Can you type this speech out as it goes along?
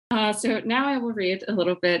So now I will read a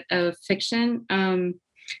little bit of fiction.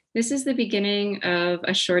 This is the beginning of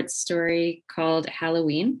a short story called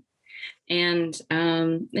Halloween, and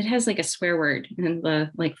it has like a swear word in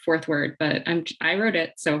the like fourth word, but I wrote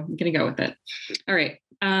it, so I'm gonna go with it. All right.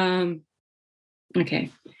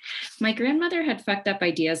 Okay. My grandmother had fucked up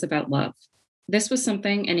ideas about love. This was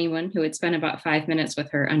something anyone who had spent about 5 minutes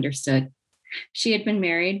with her understood. She had been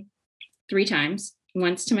married 3 times,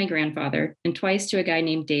 once to my grandfather and twice to a guy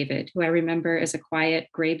named David, who I remember as a quiet,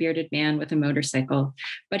 gray bearded man with a motorcycle,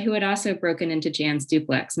 but who had also broken into Jan's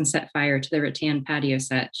duplex and set fire to the rattan patio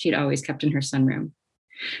set she'd always kept in her sunroom.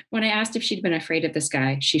 When I asked if she'd been afraid of this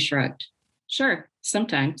guy, she shrugged. Sure,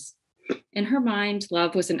 sometimes. In her mind,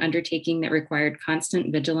 love was an undertaking that required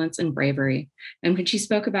constant vigilance and bravery. And when she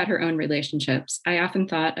spoke about her own relationships, I often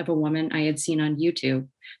thought of a woman I had seen on YouTube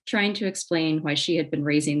trying to explain why she had been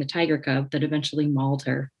raising the tiger cub that eventually mauled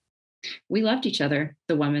her. We loved each other,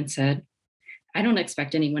 the woman said. I don't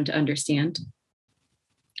expect anyone to understand.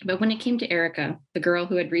 But when it came to Erica, the girl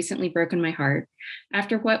who had recently broken my heart,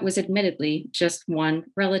 after what was admittedly just one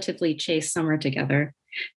relatively chaste summer together,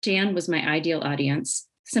 Jan was my ideal audience.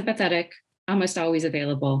 Sympathetic, almost always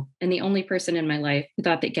available, and the only person in my life who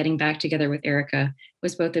thought that getting back together with Erica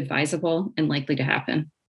was both advisable and likely to happen.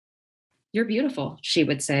 You're beautiful, she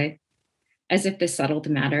would say, as if this settled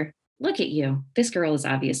the matter. Look at you. This girl is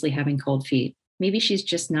obviously having cold feet. Maybe she's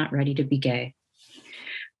just not ready to be gay.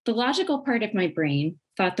 The logical part of my brain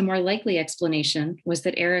thought the more likely explanation was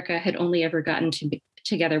that Erica had only ever gotten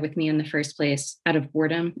together with me in the first place out of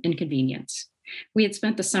boredom and convenience. We had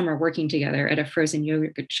spent the summer working together at a frozen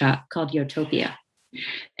yogurt shop called Utopia.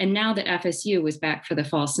 And now that FSU was back for the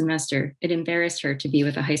fall semester, it embarrassed her to be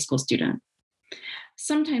with a high school student.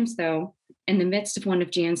 Sometimes, though, in the midst of one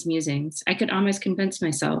of Jan's musings, I could almost convince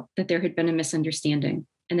myself that there had been a misunderstanding,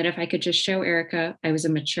 and that if I could just show Erica I was a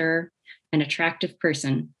mature and attractive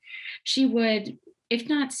person, she would, if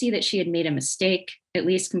not see that she had made a mistake, at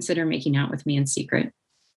least consider making out with me in secret.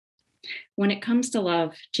 When it comes to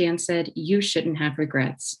love, Jan said, you shouldn't have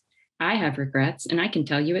regrets. I have regrets, and I can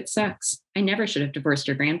tell you it sucks. I never should have divorced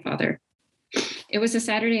your grandfather. It was a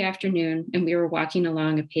Saturday afternoon, and we were walking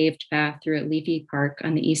along a paved path through a leafy park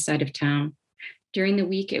on the east side of town. During the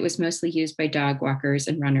week, it was mostly used by dog walkers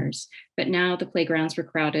and runners, but now the playgrounds were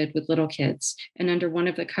crowded with little kids, and under one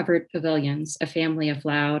of the covered pavilions, a family of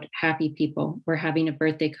loud, happy people were having a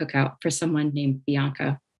birthday cookout for someone named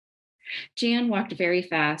Bianca. Jan walked very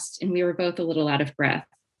fast, and we were both a little out of breath.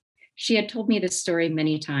 She had told me this story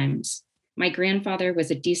many times. My grandfather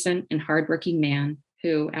was a decent and hardworking man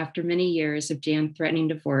who, after many years of Jan threatening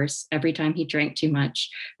divorce every time he drank too much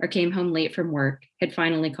or came home late from work, had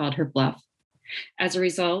finally called her bluff. As a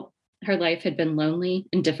result, her life had been lonely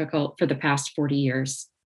and difficult for the past 40 years.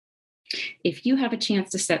 If you have a chance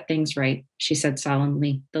to set things right, she said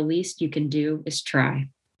solemnly, the least you can do is try.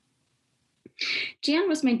 Jan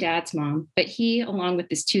was my dad's mom, but he, along with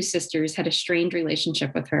his 2 sisters, had a strained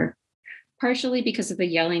relationship with her, partially because of the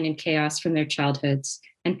yelling and chaos from their childhoods,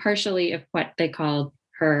 and partially of what they called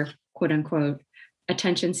her, quote unquote,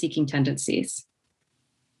 attention-seeking tendencies.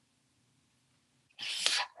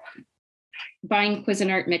 Buying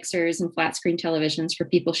Cuisinart mixers and flat-screen televisions for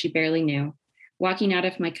people she barely knew, walking out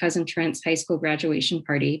of my cousin Trent's high school graduation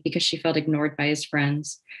party because she felt ignored by his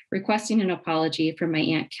friends, requesting an apology from my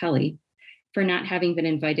Aunt Kelly for not having been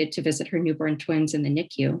invited to visit her newborn twins in the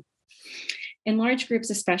NICU. In large groups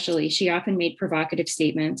especially, she often made provocative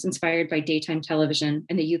statements inspired by daytime television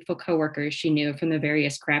and the youthful coworkers she knew from the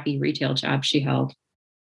various crappy retail jobs she held.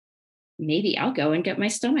 Maybe I'll go and get my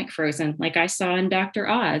stomach frozen like I saw in Dr.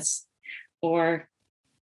 Oz. Or,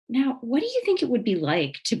 now, what do you think it would be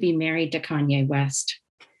like to be married to Kanye West?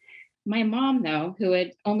 My mom, though, who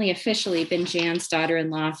had only officially been Jan's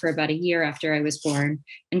daughter-in-law for about a year after I was born,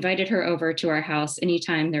 invited her over to our house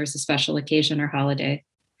anytime there was a special occasion or holiday.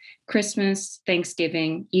 Christmas,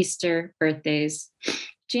 Thanksgiving, Easter, birthdays.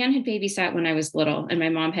 Jan had babysat when I was little, and my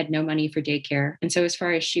mom had no money for daycare. And so as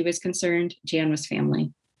far as she was concerned, Jan was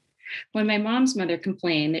family. When my mom's mother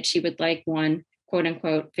complained that she would like one, quote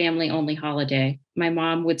unquote, family-only holiday, my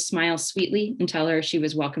mom would smile sweetly and tell her she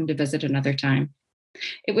was welcome to visit another time.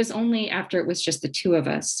 It was only after it was just the 2 of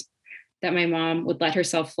us that my mom would let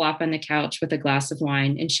herself flop on the couch with a glass of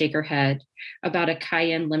wine and shake her head about a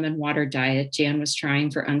cayenne lemon water diet Jan was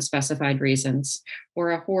trying for unspecified reasons,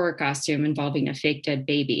 or a horror costume involving a fake dead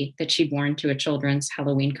baby that she'd worn to a children's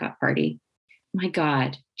Halloween cut party. My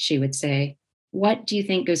God, she would say, what do you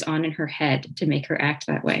think goes on in her head to make her act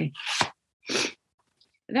that way?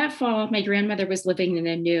 That fall, my grandmother was living in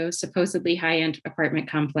a new, supposedly high-end apartment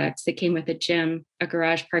complex that came with a gym, a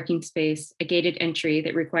garage parking space, a gated entry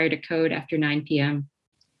that required a code after 9 p.m.,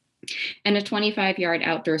 and a 25-yard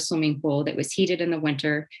outdoor swimming pool that was heated in the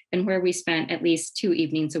winter and where we spent at least 2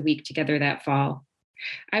 evenings a week together that fall.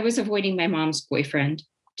 I was avoiding my mom's boyfriend.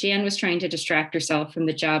 Jan was trying to distract herself from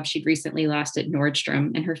the job she'd recently lost at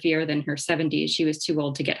Nordstrom and her fear that in her 70s she was too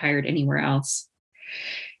old to get hired anywhere else.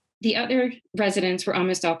 The other residents were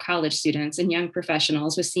almost all college students and young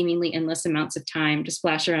professionals with seemingly endless amounts of time to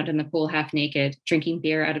splash around in the pool half naked, drinking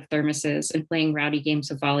beer out of thermoses and playing rowdy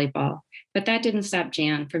games of volleyball. But that didn't stop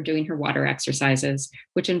Jan from doing her water exercises,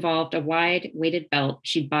 which involved a wide weighted belt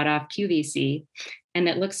she'd bought off QVC and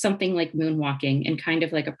that looked something like moonwalking and kind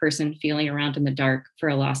of like a person feeling around in the dark for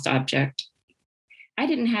a lost object. I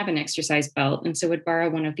didn't have an exercise belt and so would borrow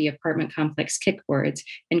one of the apartment complex kickboards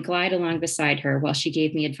and glide along beside her while she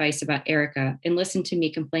gave me advice about Erica and listened to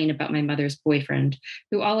me complain about my mother's boyfriend,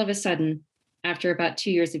 who all of a sudden, after about 2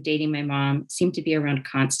 years of dating my mom, seemed to be around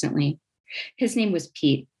constantly. His name was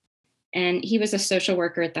Pete, and he was a social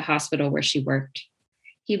worker at the hospital where she worked.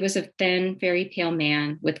 He was a thin, very pale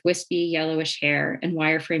man with wispy yellowish hair and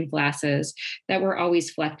wireframe glasses that were always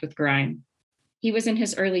flecked with grime. He was in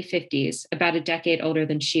his early 50s, about a decade older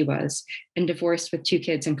than she was, and divorced with 2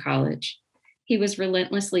 kids in college. He was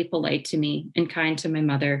relentlessly polite to me and kind to my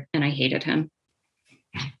mother, and I hated him.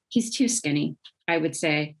 He's too skinny, I would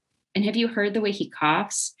say. And have you heard the way he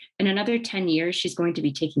coughs? In another 10 years, she's going to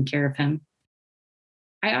be taking care of him.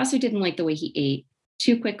 I also didn't like the way he ate,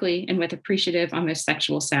 too quickly and with appreciative, almost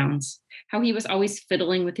sexual sounds, how he was always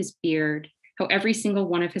fiddling with his beard, how every single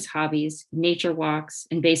one of his hobbies, nature walks,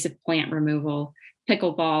 invasive plant removal,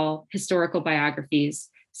 pickleball, historical biographies,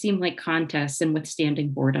 seemed like contests in withstanding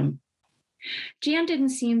boredom. Jan didn't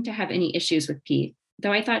seem to have any issues with Pete,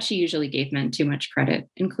 though I thought she usually gave men too much credit,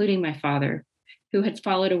 including my father, who had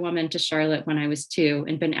followed a woman to Charlotte when I was 2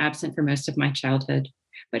 and been absent for most of my childhood.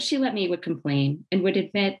 But she let me would complain and would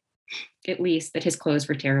admit, at least, that his clothes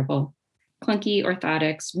were terrible. Clunky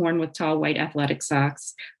orthotics worn with tall white athletic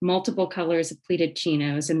socks, multiple colors of pleated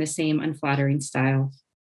chinos in the same unflattering style.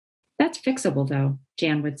 That's fixable, though,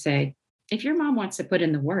 Jan would say. If your mom wants to put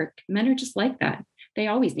in the work, men are just like that. They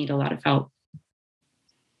always need a lot of help.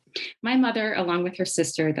 My mother, along with her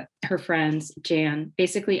sister, her friends, Jan,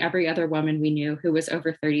 basically every other woman we knew who was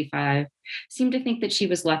over 35, seemed to think that she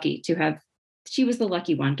was the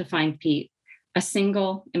lucky one to find Pete, a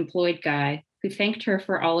single, employed guy who thanked her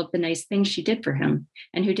for all of the nice things she did for him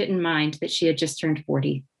and who didn't mind that she had just turned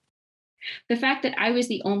 40. The fact that I was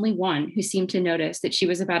the only one who seemed to notice that she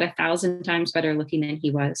was about 1,000 times better looking than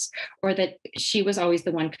he was, or that she was always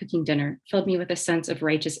the one cooking dinner, filled me with a sense of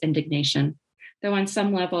righteous indignation. Though on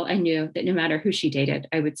some level, I knew that no matter who she dated,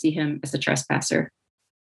 I would see him as a trespasser.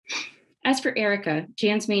 As for Erica,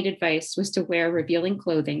 Jan's main advice was to wear revealing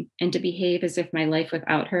clothing and to behave as if my life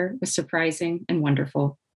without her was surprising and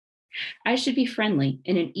wonderful. I should be friendly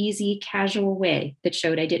in an easy, casual way that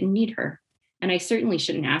showed I didn't need her, and I certainly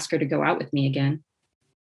shouldn't ask her to go out with me again.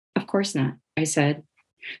 Of course not, I said,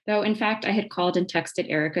 though in fact I had called and texted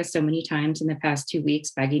Erica so many times in the past 2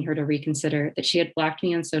 weeks begging her to reconsider that she had blocked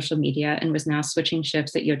me on social media and was now switching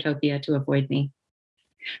shifts at Utopia to avoid me.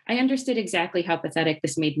 I understood exactly how pathetic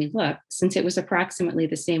this made me look, since it was approximately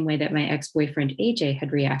the same way that my ex-boyfriend AJ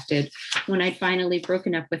had reacted when I'd finally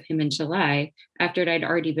broken up with him in July after I'd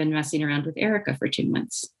already been messing around with Erica for 2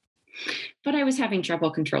 months. But I was having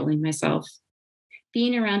trouble controlling myself.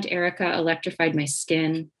 Being around Erica electrified my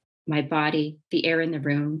skin, my body, the air in the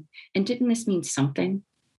room, and didn't this mean something?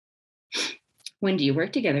 When do you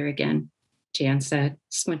work together again? Jan said,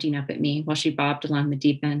 squinting up at me while she bobbed along the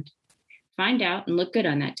deep end. Find out and look good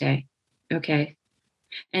on that day. Okay.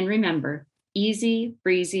 And remember, easy,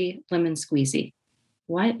 breezy, lemon squeezy.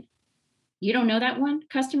 What? You don't know that one?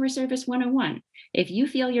 Customer Service 101. If you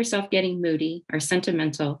feel yourself getting moody or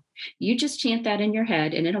sentimental, you just chant that in your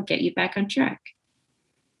head and it'll get you back on track.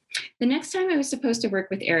 The next time I was supposed to work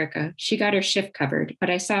with Erica, she got her shift covered, but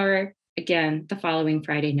I saw her again the following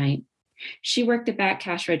Friday night. She worked the back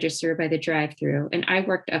cash register by the drive-thru, and I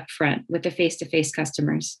worked up front with the face-to-face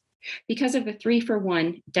customers. Because of the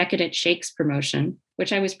 3-for-1 decadent shakes promotion,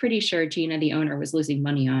 which I was pretty sure Gina, the owner, was losing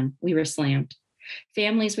money on, we were slammed.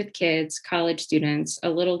 Families with kids, college students,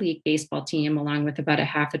 a little league baseball team, along with about a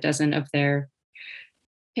half a dozen of their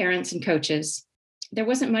parents and coaches. There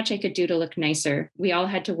wasn't much I could do to look nicer. We all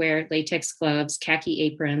had to wear latex gloves, khaki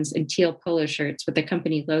aprons, and teal polo shirts with the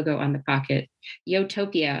company logo on the pocket,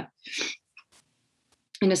 Yotopia,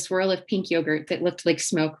 and a swirl of pink yogurt that looked like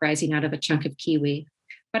smoke rising out of a chunk of kiwi.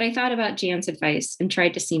 But I thought about Jan's advice and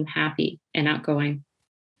tried to seem happy and outgoing.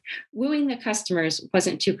 Wooing the customers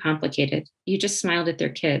wasn't too complicated. You just smiled at their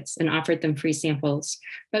kids and offered them free samples.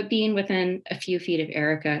 But being within a few feet of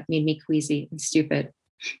Erica made me queasy and stupid.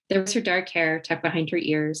 There was her dark hair tucked behind her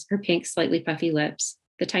ears, her pink, slightly puffy lips,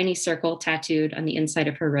 the tiny circle tattooed on the inside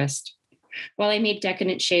of her wrist. While I made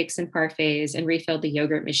decadent shakes and parfaits and refilled the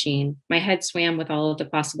yogurt machine, my head swam with all of the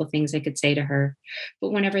possible things I could say to her.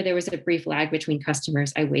 But whenever there was a brief lag between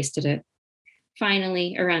customers, I wasted it.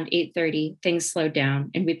 Finally, around 8:30, things slowed down,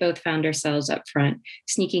 and we both found ourselves up front,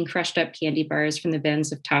 sneaking crushed up candy bars from the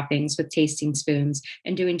bins of toppings with tasting spoons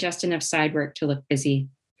and doing just enough side work to look busy.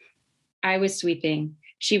 I was sweeping.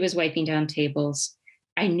 She was wiping down tables.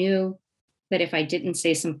 I knew that if I didn't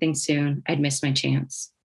say something soon, I'd miss my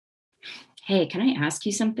chance. Hey, can I ask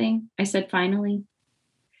you something? I said finally.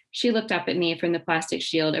 She looked up at me from the plastic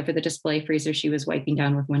shield over the display freezer she was wiping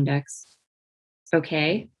down with Windex.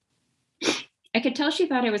 Okay. I could tell she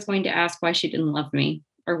thought I was going to ask why she didn't love me,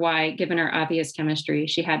 or why, given our obvious chemistry,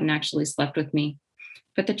 she hadn't actually slept with me.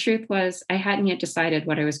 But the truth was, I hadn't yet decided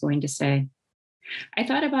what I was going to say. I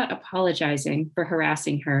thought about apologizing for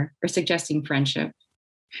harassing her or suggesting friendship.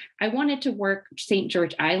 I wanted to work St.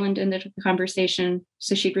 George Island in the conversation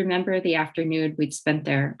so she'd remember the afternoon we'd spent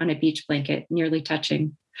there on a beach blanket, nearly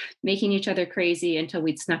touching, making each other crazy until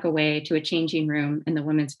we'd snuck away to a changing room in the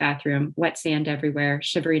women's bathroom, wet sand everywhere,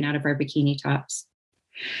 shivering out of our bikini tops.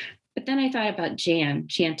 But then I thought about Jan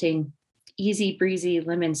chanting, "Easy breezy,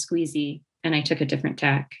 lemon squeezy," and I took a different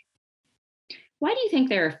tack. Why do you think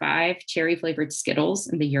there are 5 cherry-flavored Skittles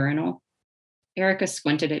in the urinal? Erica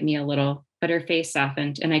squinted at me a little, but her face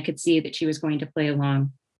softened, and I could see that she was going to play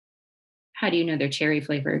along. How do you know they're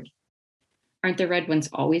cherry-flavored? Aren't the red ones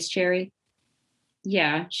always cherry?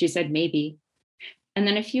 Yeah, she said maybe. And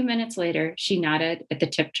then a few minutes later, she nodded at the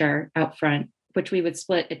tip jar out front, which we would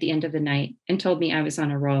split at the end of the night, and told me I was on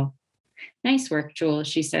a roll. Nice work, Jewel,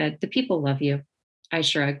 she said. The people love you. I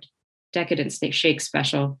shrugged. Decadent shake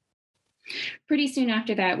special. Pretty soon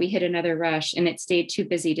after that, we hit another rush, and it stayed too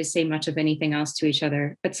busy to say much of anything else to each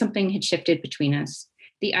other, but something had shifted between us.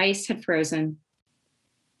 The ice had broken,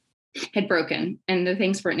 and though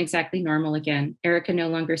things weren't exactly normal again, Erica no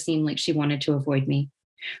longer seemed like she wanted to avoid me.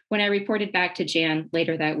 When I reported back to Jan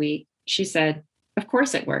later that week, she said, "Of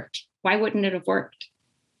course it worked. Why wouldn't it have worked?"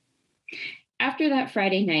 After that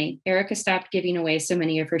Friday night, Erica stopped giving away so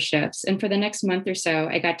many of her shifts, and for the next month or so,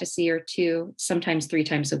 I got to see her 2, sometimes 3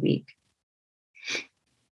 times a week.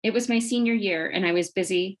 It was my senior year, and I was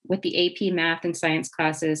busy with the AP math and science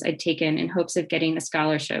classes I'd taken in hopes of getting a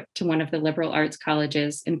scholarship to one of the liberal arts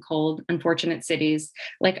colleges in cold, unfortunate cities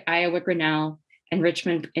like Iowa Grinnell and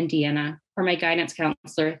Richmond, Indiana, where my guidance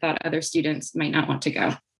counselor thought other students might not want to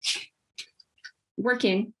go.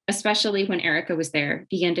 Working, especially when Erica was there,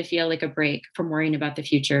 began to feel like a break from worrying about the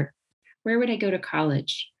future. Where would I go to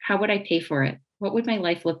college? How would I pay for it? What would my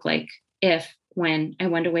life look like if, when I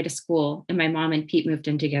went away to school and my mom and Pete moved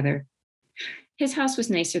in together? His house was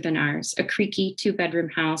nicer than ours, a creaky 2-bedroom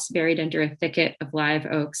house buried under a thicket of live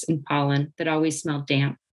oaks and pollen that always smelled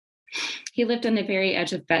damp. He lived on the very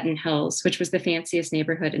edge of Benton Hills, which was the fanciest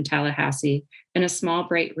neighborhood in Tallahassee, in a small,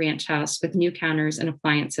 bright ranch house with new counters and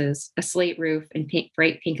appliances, a slate roof, and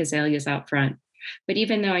bright pink azaleas out front. But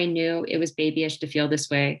even though I knew it was babyish to feel this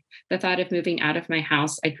way, the thought of moving out of my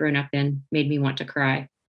house I'd grown up in made me want to cry.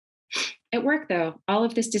 At work, though, all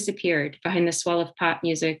of this disappeared behind the swell of pop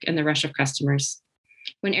music and the rush of customers.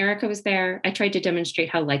 When Erica was there, I tried to demonstrate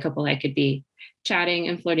how likable I could be, chatting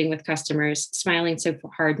and flirting with customers, smiling so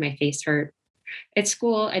hard my face hurt. At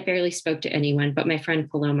school, I barely spoke to anyone but my friend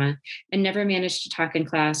Paloma, and never managed to talk in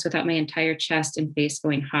class without my entire chest and face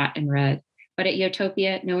going hot and red. But at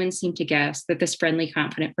Utopia, no one seemed to guess that this friendly,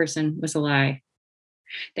 confident person was a lie.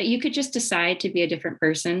 That you could just decide to be a different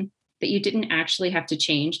person, that you didn't actually have to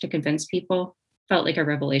change to convince people, felt like a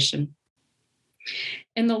revelation.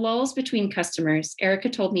 In the lulls between customers, Erica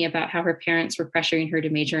told me about how her parents were pressuring her to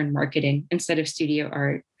major in marketing instead of studio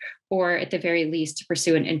art, or at the very least to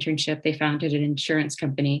pursue an internship they found at an insurance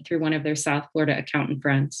company through one of their South Florida accountant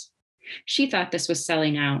friends. She thought this was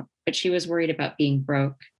selling out, but she was worried about being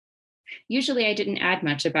broke. Usually I didn't add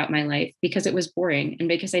much about my life because it was boring and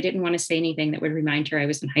because I didn't want to say anything that would remind her I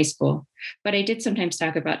was in high school. But I did sometimes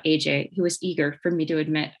talk about AJ, who was eager for me to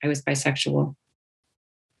admit I was bisexual.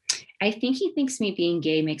 I think he thinks me being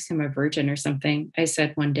gay makes him a virgin or something, I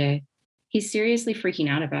said one day. He's seriously freaking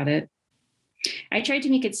out about it. I tried to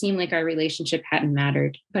make it seem like our relationship hadn't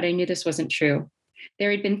mattered, but I knew this wasn't true.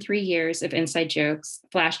 There had been 3 years of inside jokes,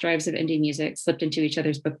 flash drives of indie music slipped into each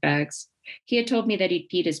other's book bags. He had told me that he'd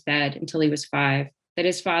peed his bed until he was 5, that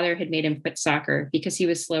his father had made him quit soccer because he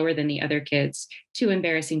was slower than the other kids, too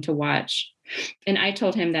embarrassing to watch. And I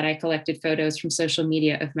told him that I collected photos from social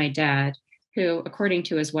media of my dad, who, according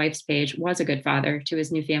to his wife's page, was a good father to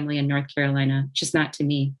his new family in North Carolina, just not to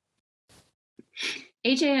me.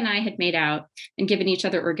 AJ and I had made out and given each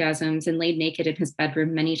other orgasms and laid naked in his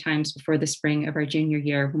bedroom many times before the spring of our junior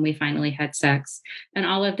year when we finally had sex. And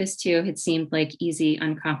all of this, too, had seemed like easy,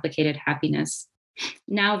 uncomplicated happiness.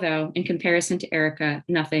 Now, though, in comparison to Erica,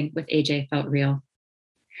 nothing with AJ felt real.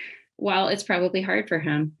 Well, it's probably hard for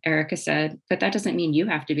him, Erica said, but that doesn't mean you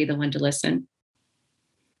have to be the one to listen.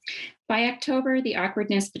 By October, the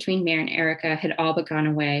awkwardness between Mare and Erica had all but gone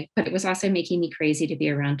away, but it was also making me crazy to be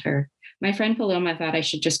around her. My friend Paloma thought I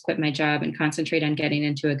should just quit my job and concentrate on getting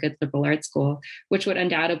into a good liberal arts school, which would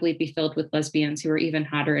undoubtedly be filled with lesbians who were even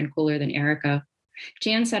hotter and cooler than Erica.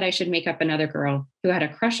 Jan said I should make up another girl who had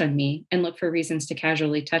a crush on me and look for reasons to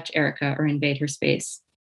casually touch Erica or invade her space.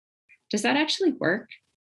 Does that actually work?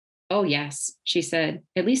 Oh, yes, she said,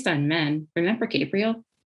 at least on men. Remember Gabriel?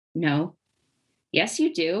 No. Yes,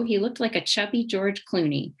 you do. He looked like a chubby George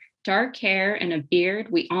Clooney. Dark hair and a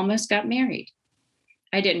beard. We almost got married.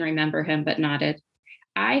 I didn't remember him, but nodded.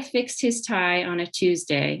 I fixed his tie on a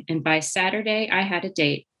Tuesday, and by Saturday, I had a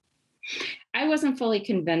date. I wasn't fully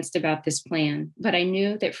convinced about this plan, but I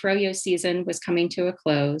knew that Froyo season was coming to a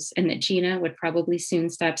close and that Gina would probably soon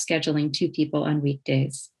stop scheduling 2 people on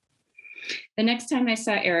weekdays. The next time I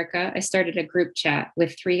saw Erica, I started a group chat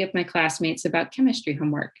with 3 of my classmates about chemistry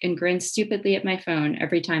homework and grinned stupidly at my phone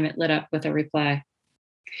every time it lit up with a reply.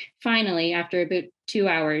 Finally, after about 2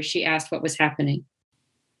 hours, she asked what was happening.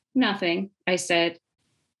 Nothing, I said.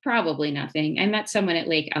 Probably nothing. I met someone at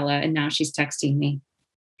Lake Ella and now she's texting me.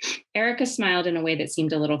 Erica smiled in a way that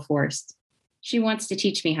seemed a little forced. She wants to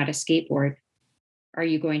teach me how to skateboard. Are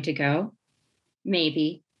you going to go?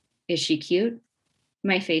 Maybe. Is she cute?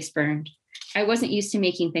 My face burned. I wasn't used to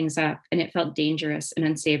making things up, and it felt dangerous and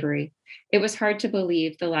unsavory. It was hard to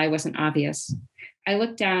believe the lie wasn't obvious. I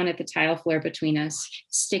looked down at the tile floor between us,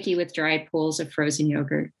 sticky with dried pools of frozen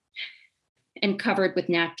yogurt, and covered with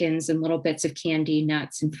napkins and little bits of candy,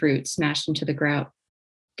 nuts, and fruit smashed into the grout.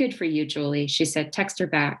 Good for you, Julie, she said. Text her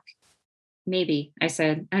back. Maybe, I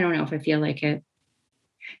said. I don't know if I feel like it.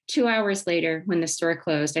 2 hours later, when the store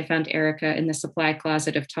closed, I found Erica in the supply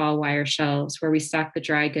closet of tall wire shelves where we stocked the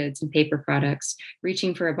dry goods and paper products,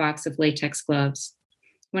 reaching for a box of latex gloves.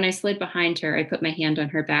 When I slid behind her, I put my hand on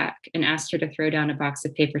her back and asked her to throw down a box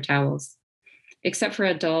of paper towels. Except for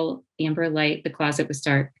a dull amber light, the closet was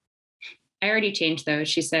dark. I already changed those,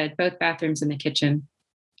 she said, both bathrooms in the kitchen.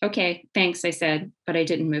 Okay, thanks, I said, but I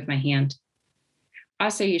didn't move my hand.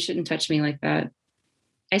 Also, you shouldn't touch me like that.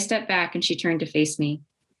 I stepped back and she turned to face me.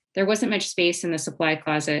 There wasn't much space in the supply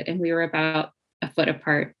closet, and we were about a foot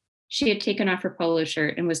apart. She had taken off her polo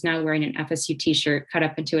shirt and was now wearing an FSU t-shirt cut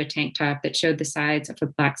up into a tank top that showed the sides of a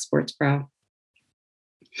black sports bra.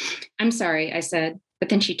 I'm sorry, I said, but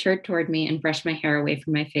then she turned toward me and brushed my hair away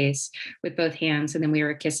from my face with both hands, and then we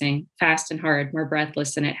were kissing, fast and hard, more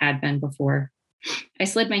breathless than it had been before. I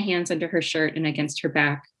slid my hands under her shirt and against her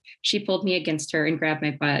back. She pulled me against her and grabbed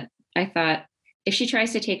my butt. I thought, if she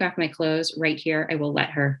tries to take off my clothes right here, I will let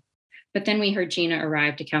her. But then we heard Gina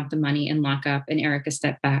arrive to count the money and lock up, and Erica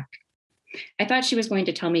stepped back. I thought she was going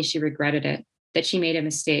to tell me she regretted it, that she made a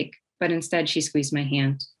mistake, but instead she squeezed my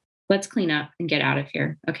hand. Let's clean up and get out of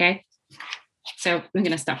here, okay? So I'm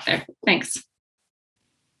going to stop there. Thanks.